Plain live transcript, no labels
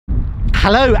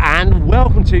Hello and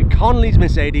welcome to Connolly's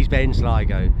Mercedes-Benz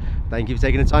SLIGO. Thank you for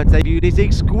taking the time to view this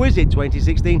exquisite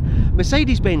 2016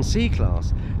 Mercedes-Benz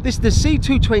C-Class. This is the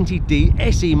C220D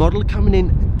SE model, coming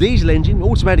in diesel engine,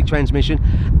 automatic transmission,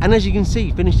 and as you can see,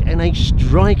 finished in a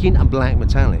striking black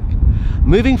metallic.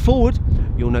 Moving forward,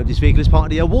 you'll note this vehicle is part of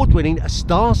the award-winning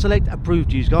Star Select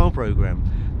approved used car program,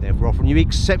 therefore offering you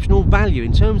exceptional value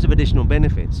in terms of additional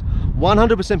benefits.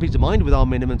 100% peace of mind with our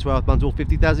minimum 12-month or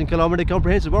 50,000 km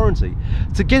comprehensive warranty,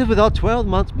 together with our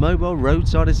 12-month mobile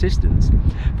roadside assistance.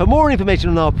 For more information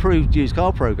on our approved used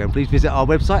car program, please visit our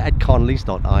website at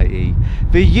connollys.ie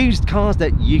for used cars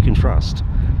that you can trust,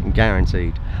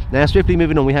 guaranteed. Now, swiftly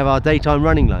moving on, we have our daytime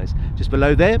running lights. Just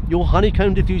below there, your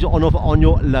honeycomb diffuser on offer on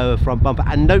your lower front bumper,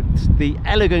 and note the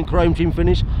elegant chrome trim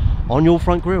finish on your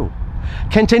front grille.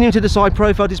 Continuing to the side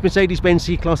profile, this Mercedes-Benz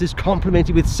C-Class is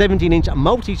complemented with 17-inch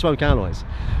multi-spoke alloys,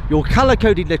 your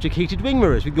colour-coded electric heated wing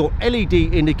mirrors with your LED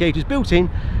indicators built in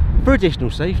for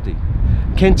additional safety.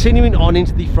 Continuing on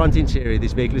into the front interior,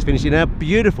 this vehicle is finished in a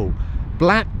beautiful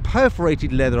black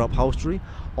perforated leather upholstery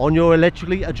on your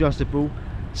electrically adjustable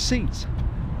seats.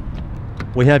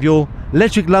 We have your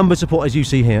electric lumbar support, as you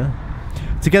see here,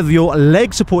 together with your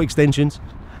leg support extensions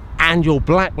and your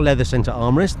black leather centre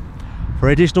armrest for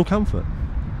additional comfort.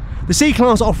 The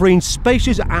C-Class offering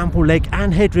spacious, ample leg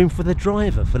and headroom for the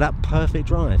driver for that perfect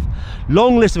drive.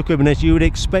 Long list of equipment as you would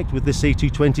expect with the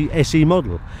C220 SE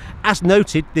model. As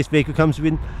noted, this vehicle comes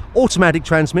with an automatic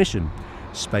transmission.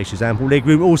 Spacious, ample leg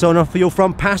room also on offer for your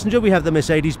front passenger. We have the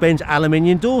Mercedes-Benz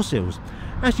aluminium door sills,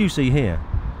 as you see here.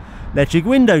 Electric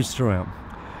windows throughout.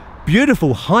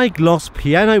 Beautiful high gloss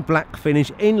piano black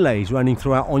finish inlays running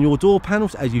throughout on your door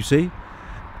panels, as you see.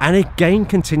 And again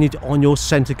continued on your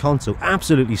centre console,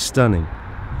 absolutely stunning.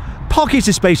 Pockets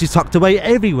of space is tucked away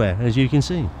everywhere, as you can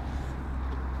see.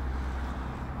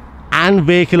 And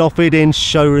vehicle offered in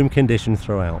showroom condition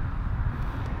throughout.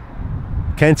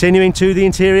 Continuing to the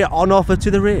interior, on offer to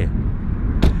the rear.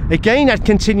 Again, that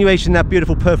continuation, that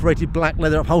beautiful perforated black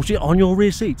leather upholstery on your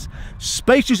rear seats.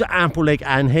 Spacious, ample leg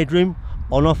and headroom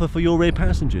on offer for your rear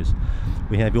passengers.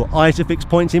 We have your ISOFIX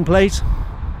points in place.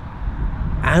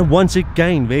 And once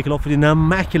again, vehicle offered in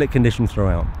immaculate condition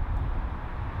throughout.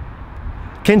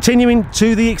 Continuing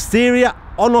to the exterior,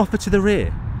 on offer to the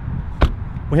rear,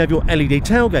 we have your LED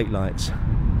tailgate lights.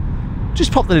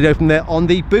 Just pop the lid open there on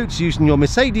the boots using your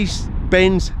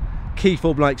Mercedes-Benz key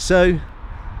fob like so,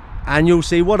 and you'll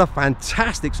see what a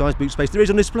fantastic size boot space there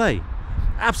is on display.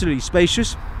 Absolutely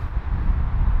spacious.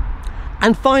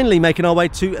 And finally, making our way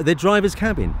to the driver's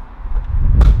cabin.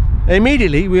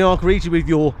 Immediately, we are greeted with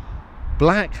your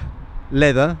black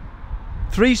leather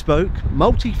 3-spoke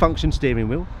multi-function steering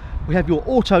wheel. We have your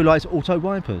auto lights, auto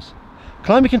wipers,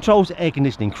 climate controls, air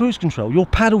conditioning, cruise control, your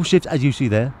paddle shift as you see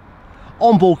there,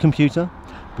 onboard computer,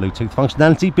 Bluetooth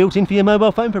functionality built in for your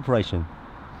mobile phone preparation,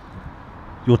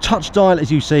 your touch dial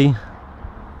as you see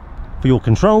for your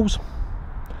controls.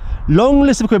 Long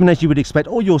list of equipment as you would expect,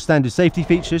 all your standard safety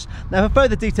features. Now, for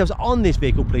further details on this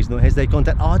vehicle, please don't hesitate to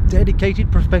contact our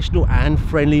dedicated, professional and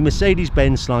friendly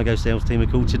Mercedes-Benz SLIGO sales team.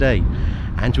 Call today.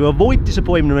 And to avoid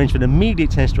disappointment, arrange for an immediate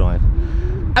test drive.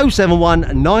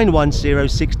 071 910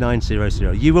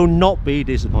 6900. You will not be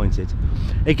disappointed.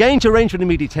 Again, to arrange for an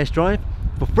immediate test drive,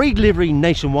 for free delivery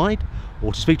nationwide,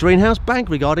 or to speak to our in-house bank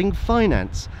regarding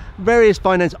finance. Various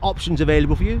finance options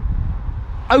available for you.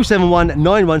 071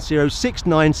 910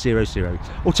 6900.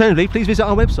 Alternatively, please visit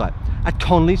our website at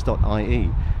connollys.ie.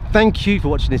 Thank you for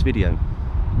watching this video.